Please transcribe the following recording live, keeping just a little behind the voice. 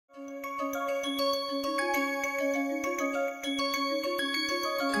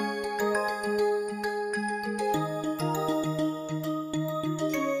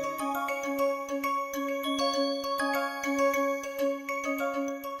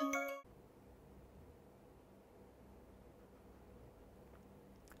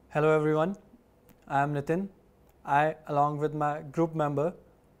Hello everyone, I am Nitin. I, along with my group member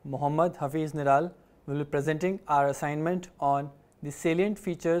Mohammad Hafiz Niral, will be presenting our assignment on the salient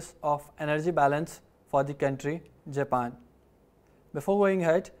features of energy balance for the country Japan. Before going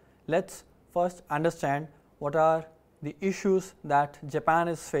ahead, let's first understand what are the issues that Japan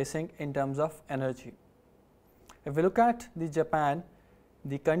is facing in terms of energy. If we look at the Japan,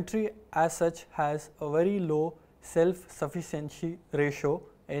 the country as such has a very low self-sufficiency ratio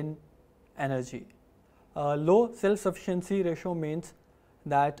in energy. A low self-sufficiency ratio means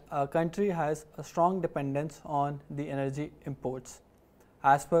that a country has a strong dependence on the energy imports.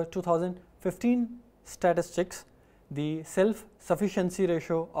 As per 2015 statistics, the self-sufficiency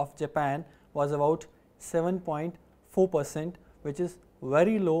ratio of Japan was about 7.4%, which is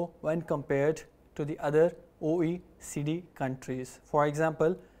very low when compared to the other OECD countries. For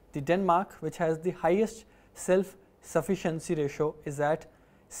example, the Denmark, which has the highest self-sufficiency ratio, is at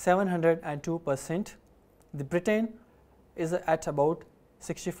 702%. The Britain is at about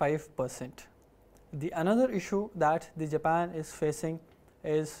 65%. The another issue that the Japan is facing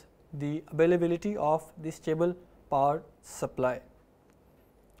is the availability of the stable power supply.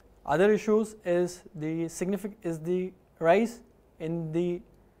 Other issues is the rise in the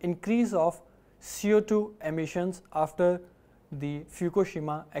increase of CO2 emissions after the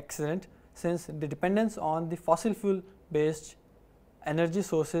Fukushima accident, since the dependence on the fossil fuel based energy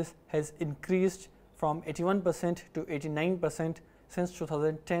sources has increased from 81% to 89% since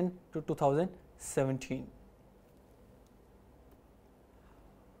 2010 to 2017.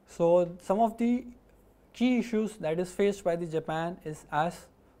 So, some of the key issues that is faced by the Japan is as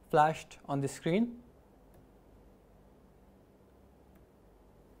flashed on the screen.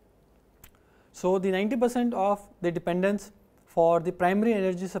 So, the 90% of the dependence for the primary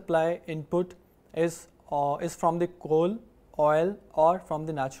energy supply input is from the coal, oil or from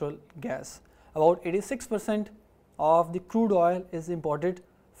the natural gas. About 86% of the crude oil is imported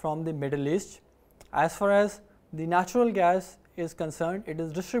from the Middle East. As far as the natural gas is concerned, it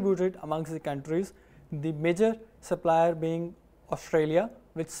is distributed amongst the countries, the major supplier being Australia,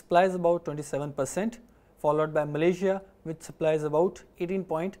 which supplies about 27%, followed by Malaysia, which supplies about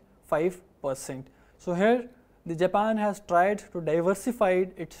 18.5%. So, here the Japan has tried to diversify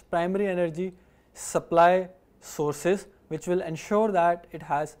its primary energy supply sources, which will ensure that it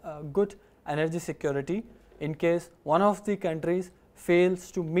has a good energy security in case one of the countries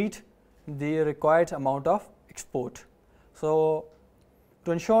fails to meet the required amount of export. So,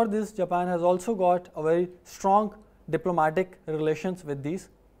 to ensure this, Japan has also got a very strong diplomatic relations with these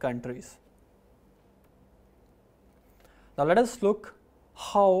countries. Now, let us look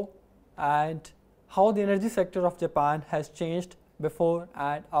how the energy sector of Japan has changed before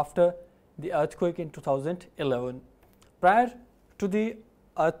and after the earthquake in 2011. Prior to the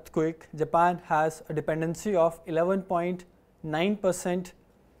earthquake, Japan has a dependency of 11.9%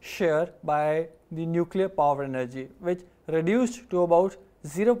 share by the nuclear power energy, which reduced to about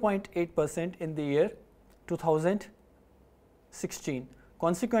 0.8% in the year 2016.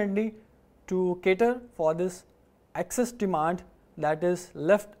 Consequently, to cater for this excess demand that is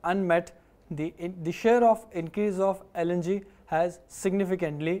left unmet, the share of increase of LNG has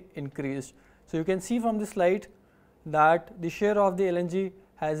significantly increased. So, you can see from this slide that the share of the LNG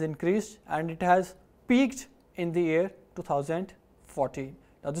has increased and it has peaked in the year 2014.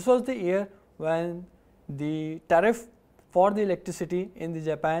 Now, this was the year when the tariff for the electricity in the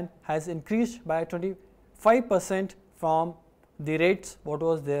Japan has increased by 25% from the rates what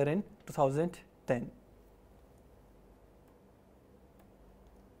was there in 2010.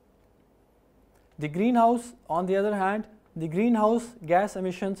 The greenhouse, on the other hand, the greenhouse gas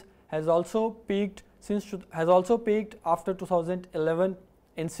emissions has also peaked after 2011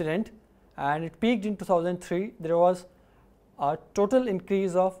 incident, and it peaked in 2003. There was a total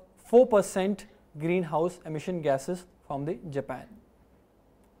increase of 4% greenhouse emission gases from the Japan.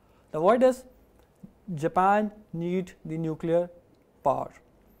 Now, why does Japan need the nuclear power?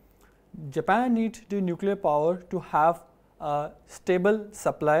 Japan needs the nuclear power to have a stable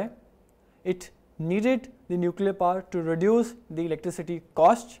supply. It needed the nuclear power to reduce the electricity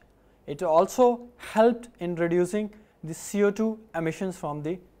cost. It also helped in reducing the CO2 emissions from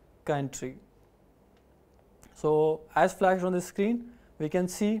the country. So, as flashed on the screen, we can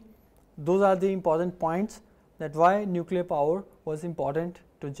see those are the important points that why nuclear power was important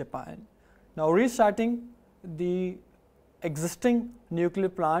to Japan. Now, restarting the existing nuclear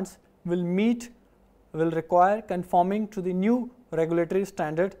plants will require conforming to the new regulatory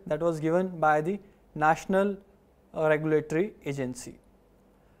standard that was given by the National Regulatory Agency.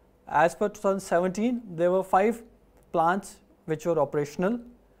 As per 2017, there were 5 plants which were operational.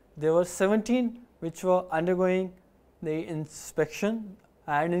 there were 17 which were undergoing the inspection,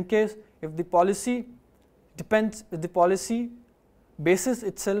 and in case if the policy bases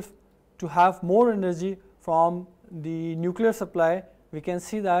itself to have more energy from the nuclear supply, we can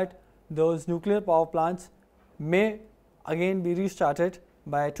see that those nuclear power plants may again be restarted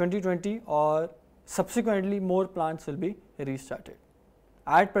by 2020, or subsequently more plants will be restarted.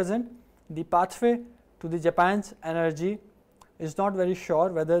 At present, the pathway to the Japan's energy is not very sure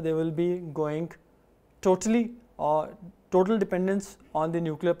whether they will be going totally or total dependence on the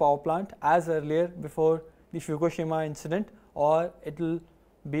nuclear power plant as earlier before the Fukushima incident, or it will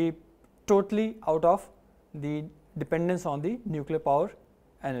be totally out of the dependence on the nuclear power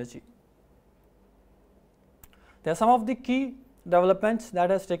energy. There are some of the key developments that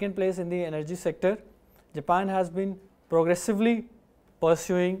has taken place in the energy sector. Japan has been progressively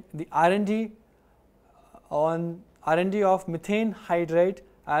pursuing the R&D of methane hydride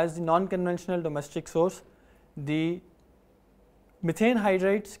as the non-conventional domestic source. The methane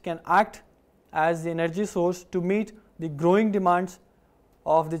hydrides can act as the energy source to meet the growing demands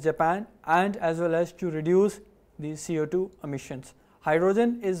of the Japan and as well as to reduce the CO2 emissions.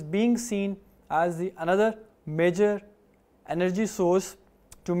 Hydrogen is being seen as the another major energy source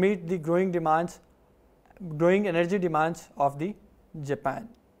to meet the growing energy demands of the Japan.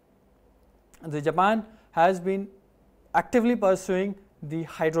 The Japan has been actively pursuing the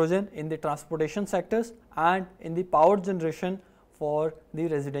hydrogen in the transportation sectors and in the power generation for the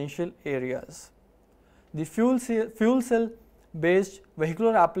residential areas. The fuel cell based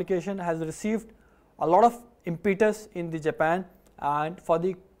vehicular application has received a lot of impetus in the Japan, and for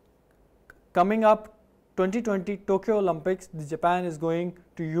the coming up 2020 Tokyo Olympics, the Japan is going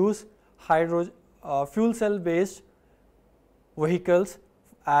to use fuel cell based vehicles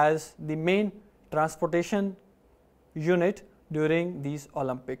as the main transportation unit during these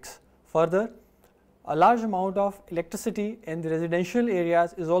Olympics. Further, a large amount of electricity in the residential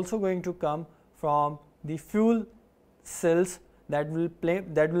areas is also going to come from the fuel cells that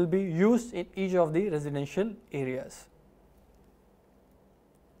will be used in each of the residential areas.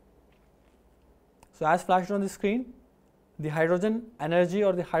 So, as flashed on the screen, the hydrogen energy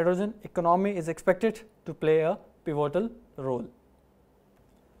or the hydrogen economy is expected to play a pivotal role.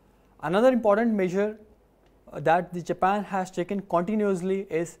 Another important measure that the Japan has taken continuously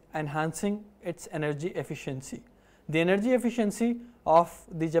is enhancing its energy efficiency. The energy efficiency of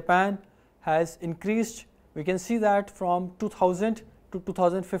the Japan has increased. We can see that from 2000 to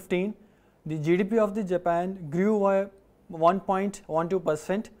 2015, the GDP of the Japan grew by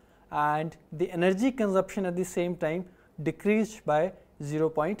 1.12%, and the energy consumption at the same time decreased by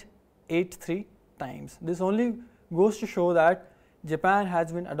 0.83 times. This only goes to show that Japan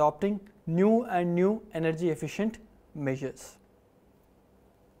has been adopting new energy efficient measures.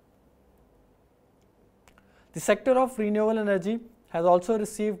 The sector of renewable energy has also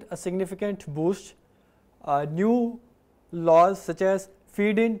received a significant boost. New laws such as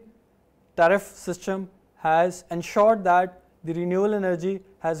feed-in tariff system has ensured that the renewable energy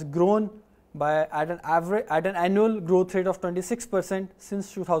has grown by at an annual growth rate of 26%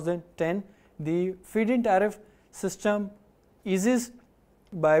 since 2010. The feed-in tariff system eases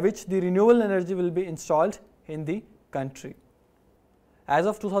by which the renewable energy will be installed in the country. As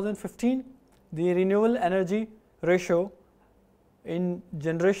of 2015, the renewable energy ratio in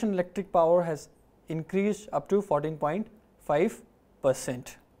generation electric power has increased up to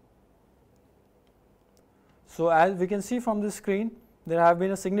 14.5%. So, as we can see from the screen, there have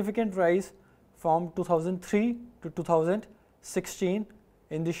been a significant rise from 2003 to 2016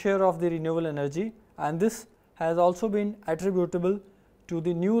 in the share of the renewable energy, and this has also been attributable to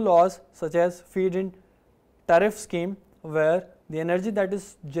the new laws such as feed-in tariff scheme, where the energy that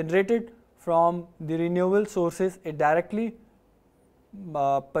is generated from the renewable sources is directly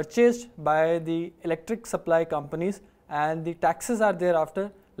purchased by the electric supply companies, and the taxes are thereafter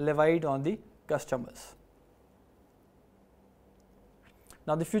levied on the customers.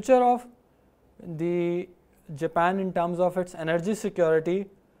 Now, the future of the Japan in terms of its energy security,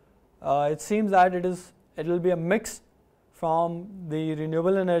 it seems that it will be a mix from the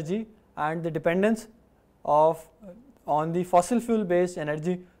renewable energy, and the dependence on the fossil fuel based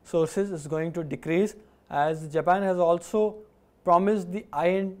energy sources is going to decrease, as Japan has also promised the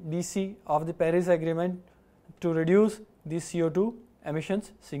INDC of the Paris Agreement to reduce the CO2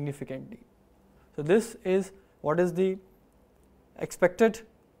 emissions significantly. So, this is what is the expected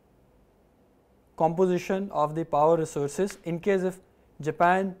composition of the power resources in case if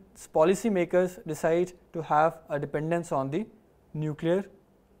Japan's policy makers decide to have a dependence on the nuclear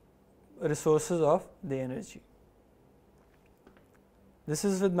resources of the energy. This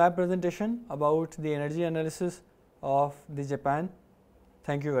is with my presentation about the energy analysis of the Japan.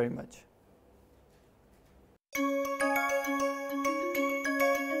 Thank you very much.